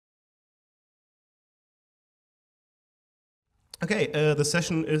Okay, the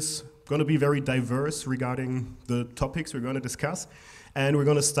session is going to be very diverse regarding the topics we're going to discuss. And we're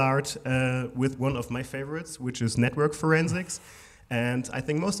going to start with one of my favorites, which is network forensics. And I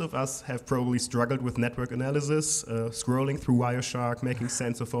think most of us have probably struggled with network analysis, scrolling through Wireshark, making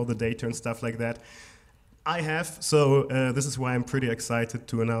sense of all the data and stuff like that. I have, so this is why I'm pretty excited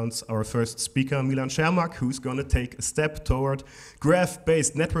to announce our first speaker, Milan, who's going to take a step toward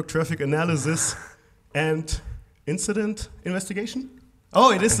graph-based network traffic analysis and incident investigation?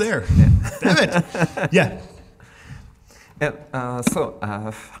 Oh, it is there. Damn it. Yeah.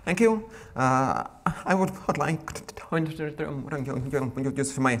 Thank you. I would like to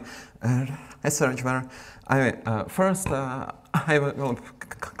introduce my research where I will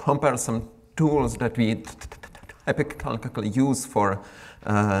compare some tools that we typically use for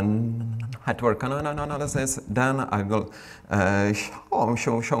network analysis. Then I will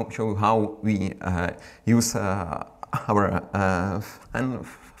show how we use our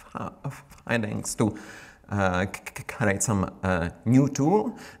findings to create some new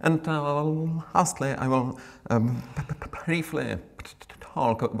tool. And lastly, I will briefly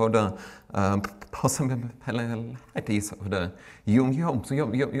talk about the possibilities of the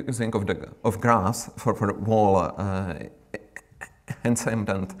using of graphs for wall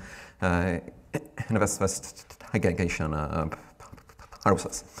incident investigation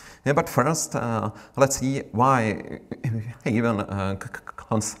process. Yeah, but first, let's see why we even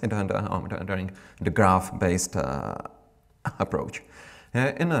consider the graph-based approach.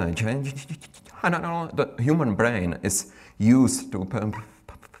 In general, the human brain is used to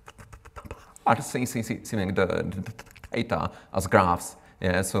seeing the data as graphs.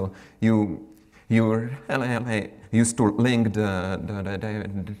 Yeah, so you really used to link the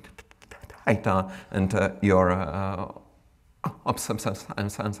data and your observations.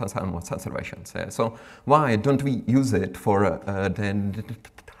 So why don't we use it for the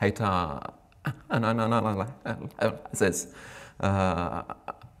data analysis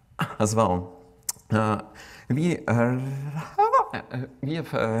as well? We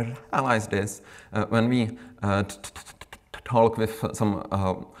have realized this when we talk with some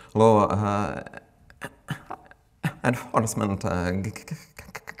law enforcement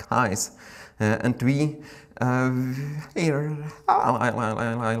guys, and we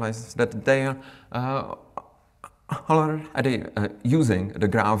realize that they are already using the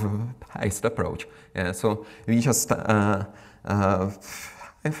graph-based approach. Yeah, so we just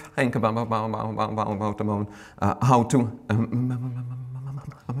think about how to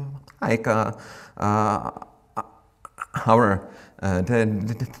make our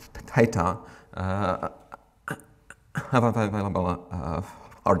data available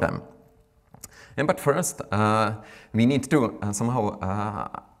for them. But first, we need to somehow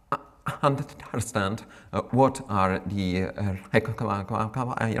understand what are the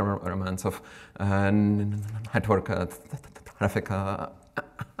requirements of network traffic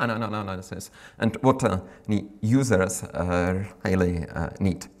analysis and what the users really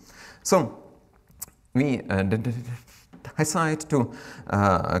need. So we decide to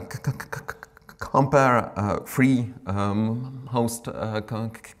compare three most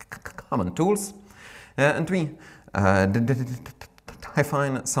common tools, and we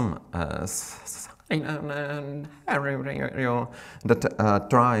define some scenario that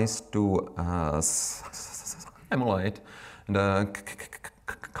tries to simulate the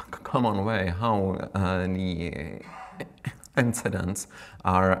common way how the incidents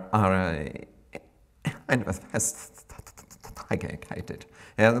are investigated.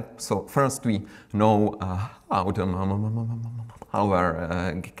 Yeah, so first we know how the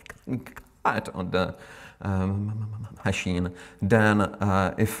malware get on the machine. Then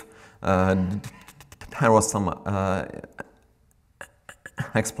if there was some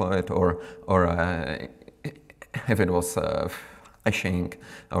exploit or if it was phishing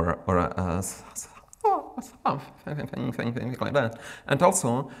or something like that. And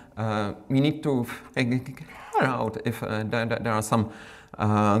also we need to figure out if there are some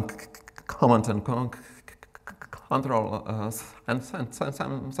command and control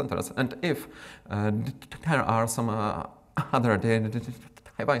centers, and if there are some other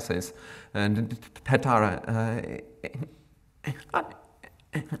devices that are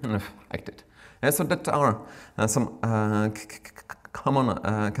infected. So that are some common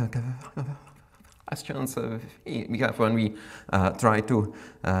questions we have when we try to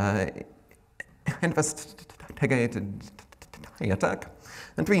investigate the attack.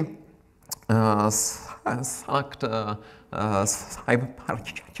 And we select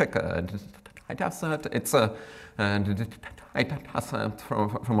cyber-check dataset. It's a dataset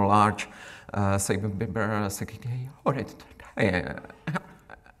from a large cyber security audit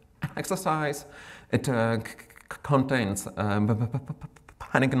exercise. It contains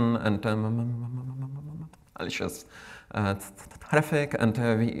panican and malicious traffic, and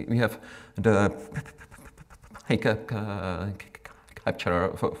we have the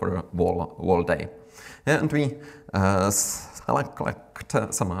capture for a whole day. And we select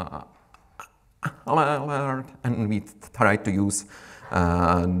some alert, and we try to use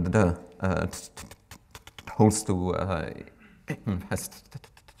the tools to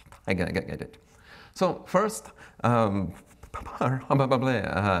investigate it. So first, probably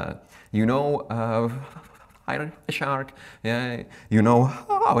you know Wireshark, yeah, you know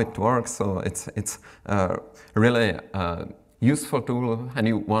how it works. So it's really useful tool, and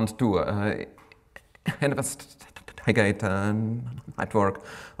you want to investigate network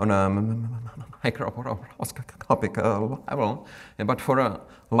on a microscopic level. But for a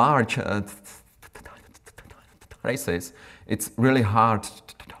large traces, it's really hard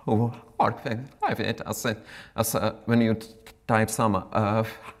to work with it, as when you type some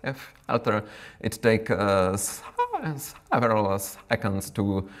filter, it takes several seconds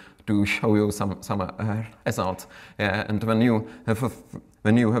to show you some results. And when you have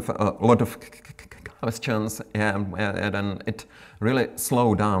a lot of questions, then it really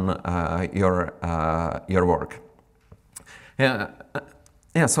slows down your work.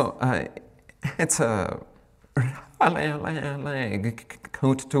 So it's really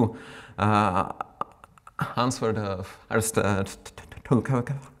good to answer the first two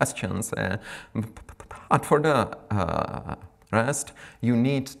questions. But for the rest, you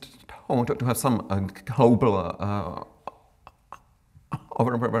need to have some global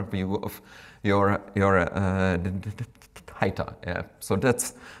overview of your data. So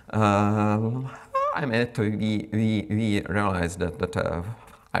that's I mean, we realized that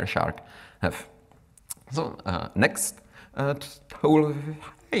Wireshark have. So next tool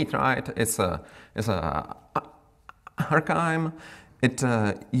we tried is a archive. It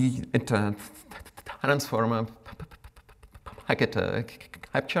transforms packet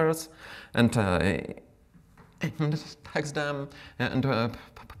captures and tags them and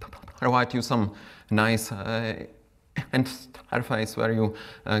provide you some nice interface where you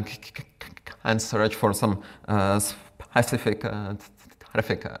can search for some specific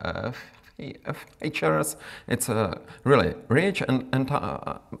traffic features. It's really rich and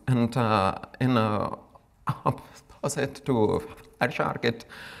in opposite to Wireshark, it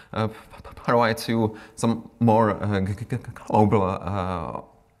provides you some more global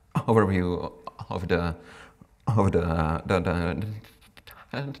overview of the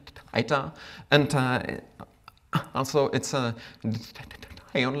data, and also it's the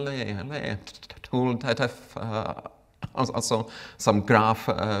only tool that have also some graph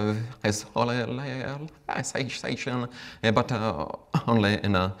visualization, but only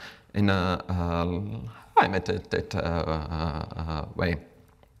in a limited way.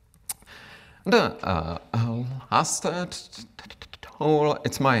 The last tool,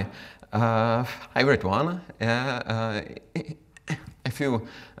 it's my favorite one. If you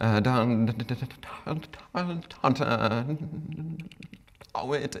don't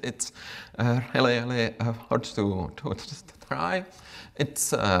know it, it's really hard to try.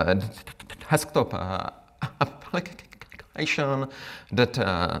 It's a desktop application that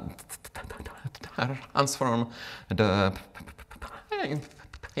transforms the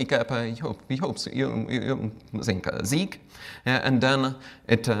pickup using Zeek, and then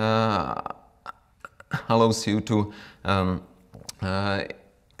it allows you to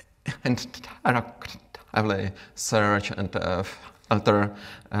interactively search and filter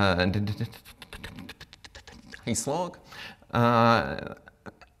his log,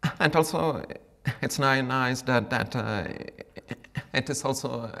 and also it's nice that it is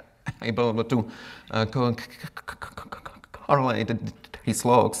also able to correlate his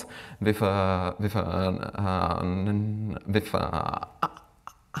logs with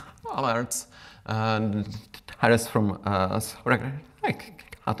alerts and has from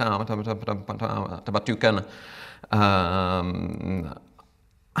but you can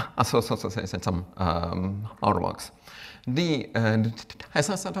associate some logs. The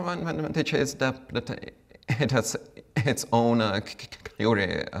advantage is that it has its own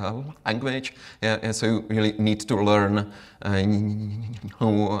query language, so you really need to learn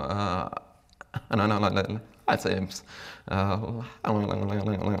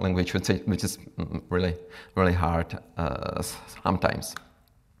language, which is really hard sometimes.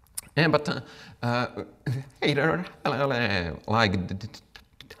 But either like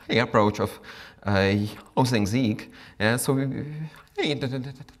the approach of using Zeek, so we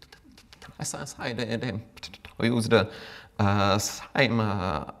decided use the same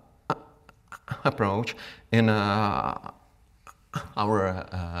approach in our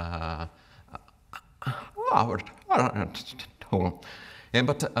tool. Yeah,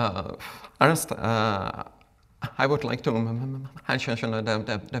 but first, I would like to mention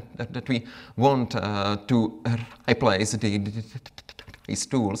that we want to replace these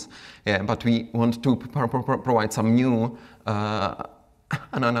tools, yeah, but we want to provide some new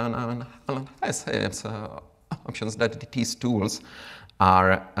options that these tools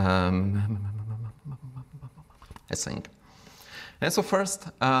are missing. And so first,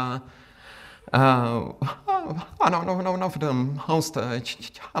 one of the most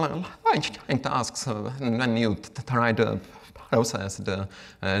challenging tasks when you try to process the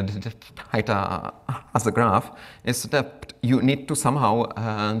data as a graph is that you need to somehow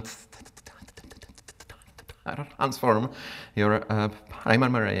transform your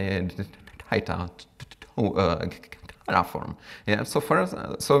primary data to graph form. Yeah. So first,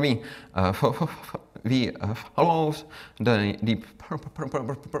 so we follow the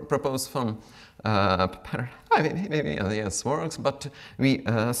proposed form. Maybe yes works, but we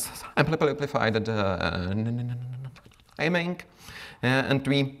simplified the naming, and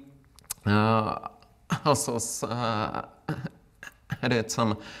we also added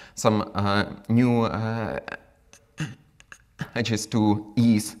some new edges to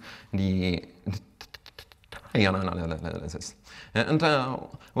ease the analysis. And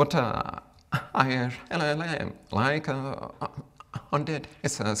what I really like on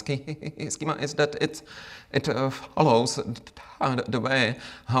this schema is that it follows the way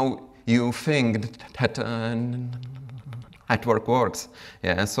how you think that network works.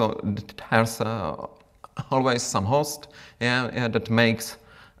 Yeah, so there's always some host, yeah, that makes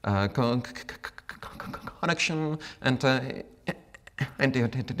connection, and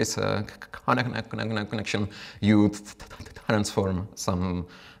this connection you transform some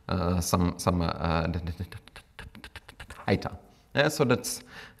data. Yeah, so that's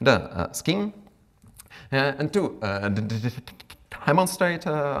the scheme. And to demonstrate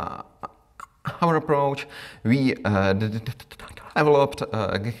our approach, we developed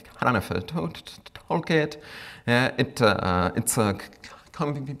a kind of a toolkit. It's a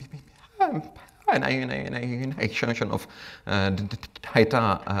an extension of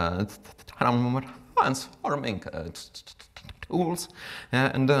data transforming tools,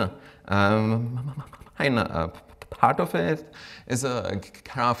 and main part of it is a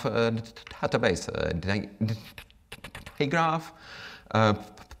graph database graph.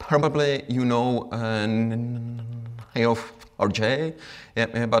 Probably you know of or J,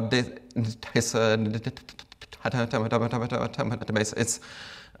 yeah, but this database is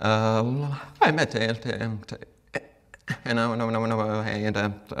limited, and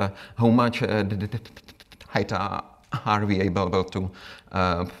how much data are we able to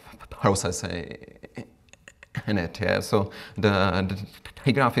process in it? Yeah? So the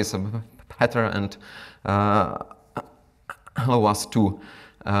graph is better and allow us to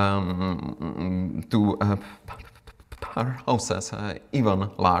process even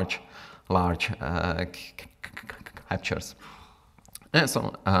large captures. And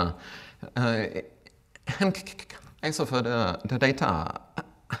so in case of the data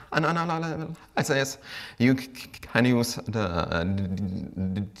analysis, you can use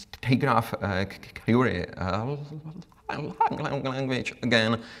the graph query language.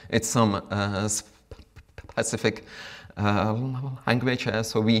 Again, it's some specific language,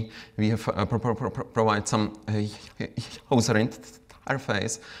 so we have provide some user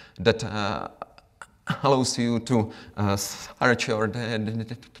interface that allows you to search your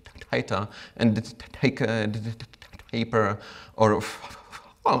data and take the paper or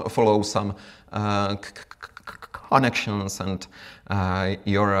follow some connections and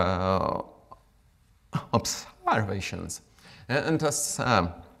your observations. And that's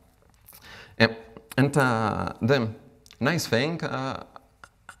the nice thing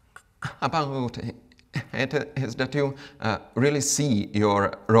about it is that you really see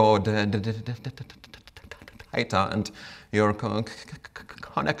your raw data and your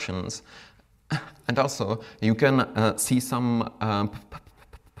connections, and also you can see some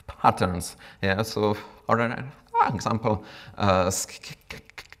patterns. Yeah, so for example,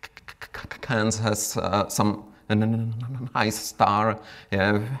 scans has some nice star.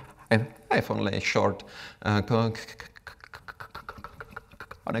 Yeah, I have only short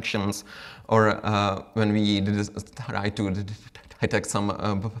connections, or when we try to detect some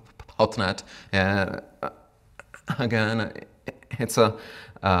botnet, again, it's a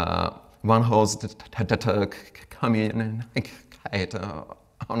one host that communicate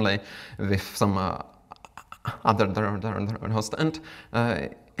only with some other host, and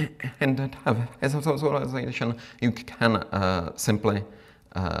have as a visualization you can simply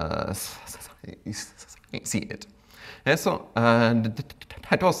see it. So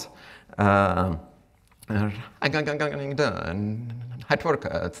that was regarding the network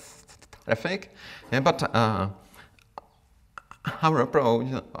traffic, but our approach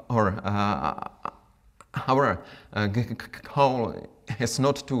or our goal is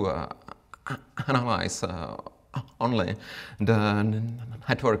not to analyze only the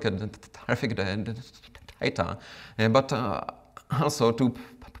network traffic data, but also to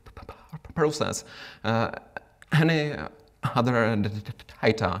process any other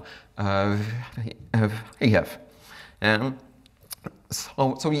data we have.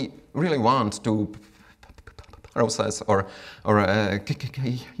 So we really want to process or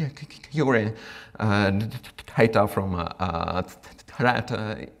query data from threat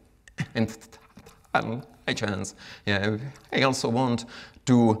intelligence. Yeah, I also want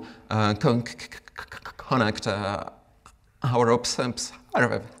to connect our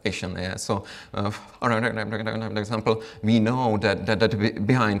observation. Yeah. So, for example, we know that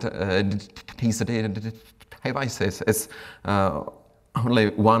behind these devices is only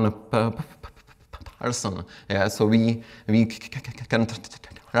one person. Yeah. So we can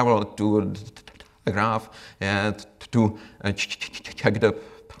travel to the graph to check the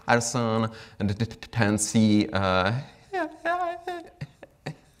person and then see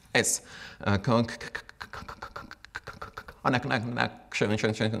its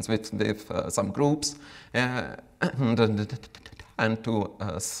connections with some groups and to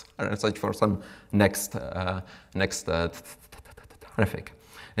search for some next traffic.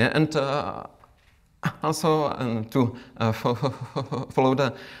 And also to follow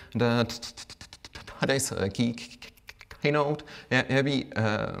the today's keynote,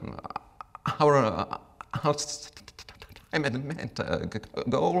 our ultimate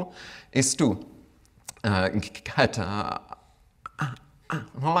goal is to get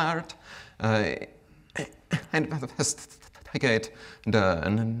alert and investigate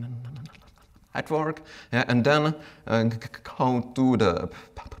the network, and then go to the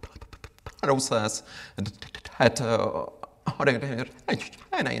process that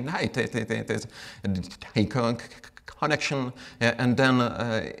connection, and then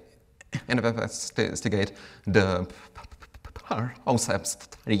investigate the concepts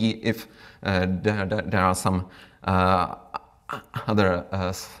if there are some other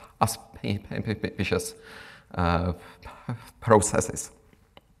suspicious processes.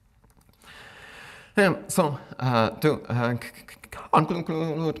 So to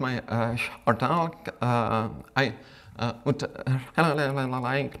conclude my short talk, I would really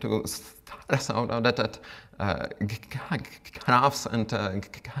like to stress out that graphs and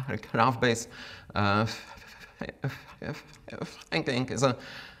graph-based thinking is a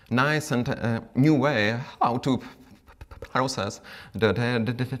nice and new way how to process the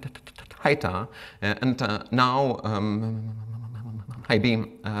data, and now maybe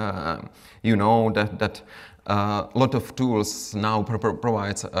you know that a lot of tools now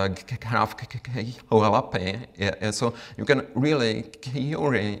provides a graph OLAP, so you can really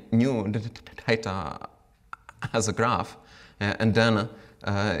query new data as a graph, and then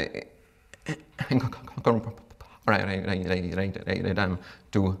incorporate them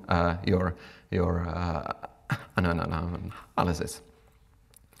to your analysis.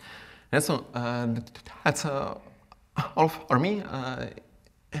 And so that's all for me.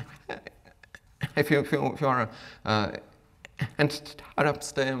 If you are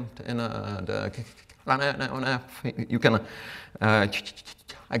interested in the you can check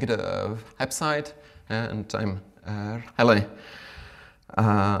the website, and I'm really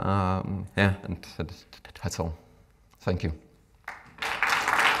yeah, and that's all. Thank you.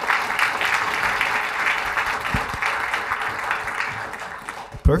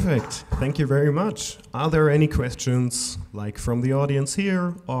 Perfect. Thank you very much. Are there any questions, like from the audience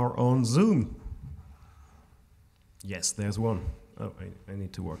here or on Zoom? Yes, there's one. Oh, I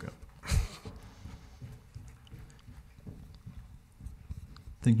need to work up.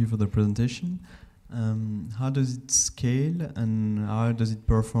 Thank you for the presentation. How does it scale, and how does it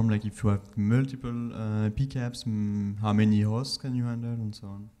perform? Like, if you have multiple PCAPs, how many hosts can you handle, and so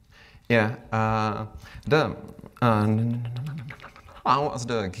on? Yeah, how as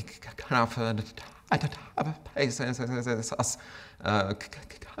the graph as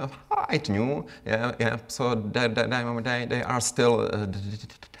quite new, yeah. So they are still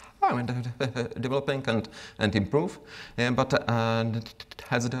developing and improve, but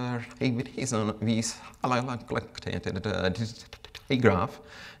as the reason we collected the graph,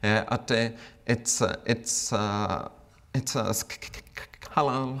 it's a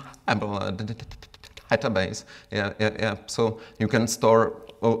scalable database. So you can store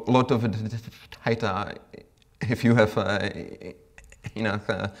a lot of data if you have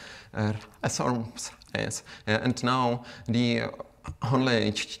resources. And now the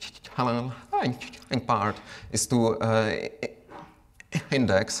only challenging part is to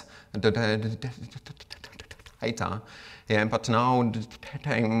index the data. But now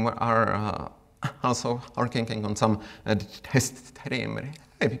they are also working on some distributed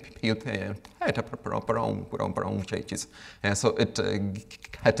data per changes. So it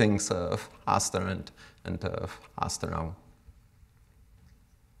getting faster and faster now.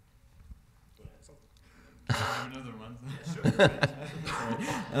 Another one.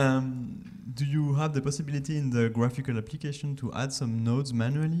 Do you have the possibility in the graphical application to add some nodes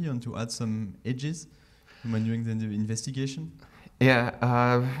manually and to add some edges when doing the investigation? Yeah,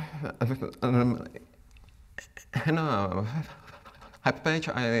 in a web page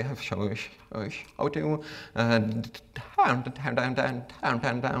I have shown how to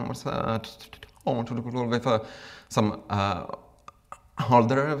with some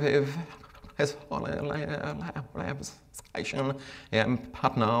holder with his station.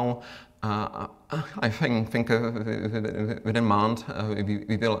 But now I think within a month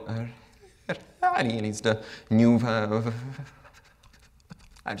we will release the new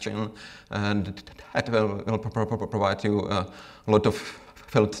version, and it will provide you a lot of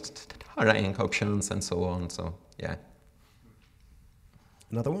filtering options and so on. So yeah.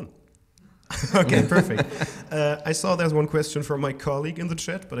 Another one. Okay, perfect. I saw there's one question from my colleague in the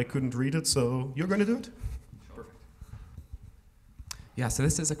chat, but I couldn't read it, so you're going to do it? Perfect. Yeah, so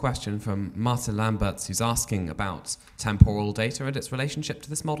this is a question from Martin Lamberts, who's asking about temporal data and its relationship to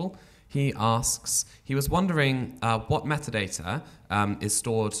this model. He asks, he was wondering what metadata is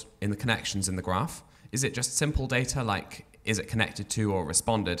stored in the connections in the graph. Is it just simple data, like is it connected to or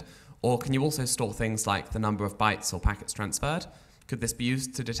responded? Or can you also store things like the number of bytes or packets transferred? Could this be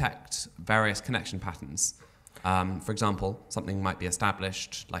used to detect various connection patterns? For example, something might be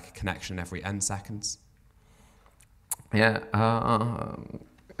established, like a connection every n seconds. Yeah,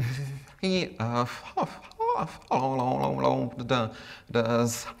 he follow the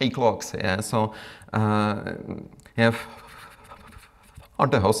clocks. Yeah, so have on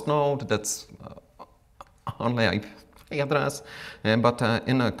the host node that's only IP address, but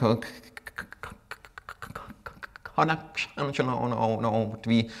in a connection node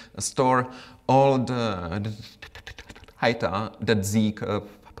we store all the data that Zeek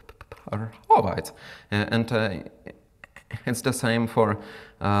provides, and it's the same for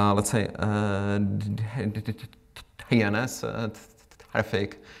let's say DNS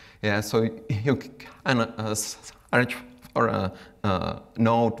traffic. Yeah, so you can search for a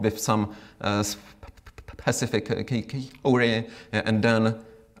node with some specific query, and then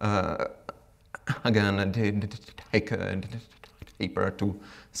again take deeper to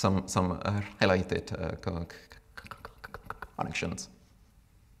some related connections.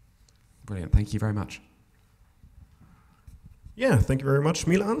 Brilliant, thank you very much. Yeah, thank you very much,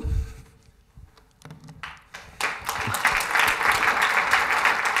 Milan.